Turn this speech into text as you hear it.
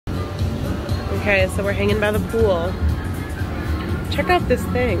Okay, so we're hanging by the pool. Check out this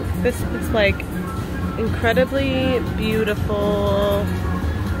thing. This is like incredibly beautiful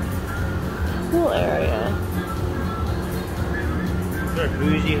pool area. It's our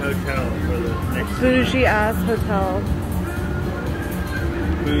bougie hotel for the next Bougie ass hotel.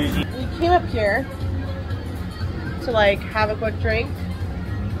 bougie. We came up here to like have a quick drink.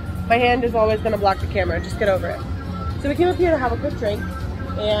 My hand is always gonna block the camera, just get over it. So we came up here to have a quick drink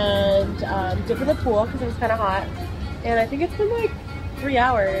and dip in the pool because it was kind of hot. And I think it's been like 3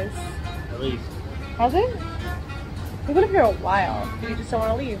 hours. At least. Has it? We've been up here a while. You just don't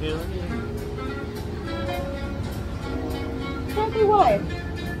want to leave. Exactly why?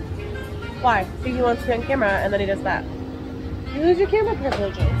 Why? See, he wants to be on camera and then he does that. You lose your camera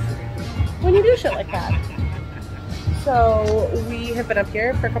privileges when you do shit like that. So we have been up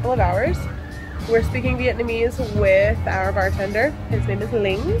here for a couple of hours. We're speaking Vietnamese with our bartender. His name is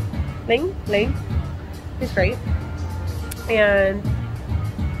Ling. Ling. He's great. And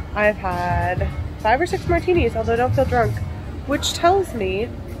I've had 5 or 6 martinis, although I don't feel drunk, which tells me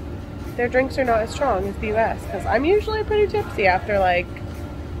their drinks are not as strong as the US, because I'm usually pretty tipsy after like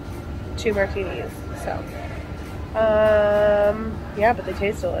 2 martinis. So, yeah, but they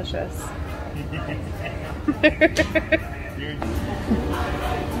taste delicious.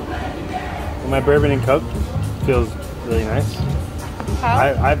 My bourbon and Coke feels really nice.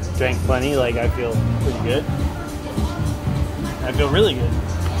 How? I've drank plenty, like I feel pretty good. I feel really good.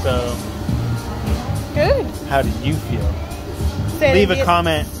 So, Good. how do you feel? Say Leave a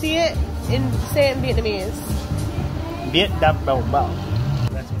comment. Say it in Vietnamese. Viet da bao bao.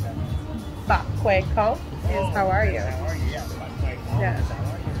 That's what that means. Ba quay ko is how are you? How are you? Yeah. Ba quay ko Yeah. is how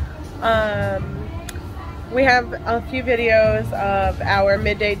are you? We have a few videos of our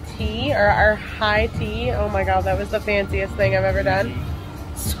midday tea or our high tea. Oh my god, that was the fanciest thing I've ever done.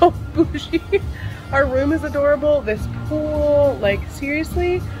 So bougie. Our room is adorable. This pool, like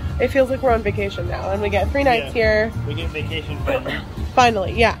seriously, it feels like we're on vacation now. And we get 3 nights here. We get vacation finally.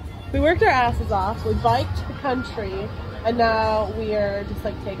 Finally, yeah. We worked our asses off. We biked the country. And now we are just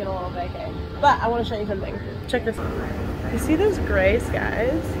like taking a little vacay. But I want to show you something. Check this out. You see those gray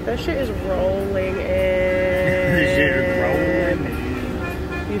skies? That shit is rolling in.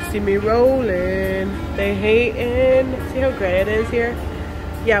 You see me rolling. They hating. See how gray it is here?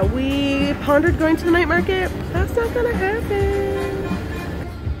 Yeah, we pondered going to the night market. That's not gonna happen.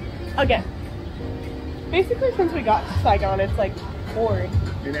 Again. Basically, since we got to Saigon, it's like bored.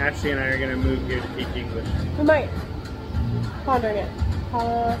 And Ashley and I are gonna move here to teach English. We might. Pondering it.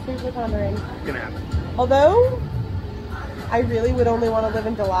 Seriously pondering. It's gonna happen. Although, I really would only want to live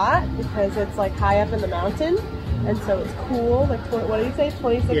in Dalat because it's like high up in the mountain. And so it's cool. Like, what did you say?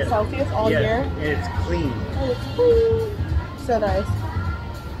 26 Celsius all year? And it's clean. And it's clean. So nice.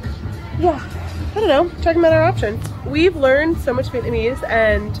 Yeah. I don't know. Checking out our options. We've learned so much Vietnamese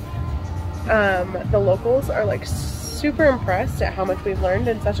and the locals are like super impressed at how much we've learned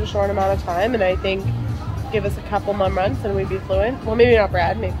in such a short amount of time. And I think give us a couple more months and we'd be fluent. Well, maybe not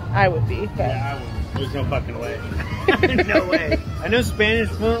Brad. Maybe I would be. But. Yeah, I would. There's no fucking way. No way. I know Spanish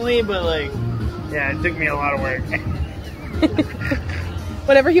fluently, but like, yeah, it took me a lot of work.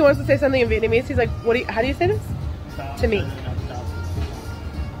 Whenever he wants to say something in Vietnamese, he's like, how do you say this? To me.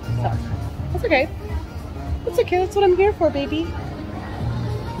 So, that's okay. That's okay. That's what I'm here for, baby.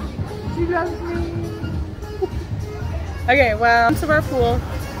 You love me. Okay, well, to our pool.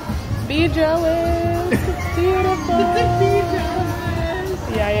 Be jealous. It's beautiful. Be jealous.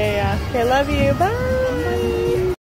 Yeah. Okay, love you. Bye.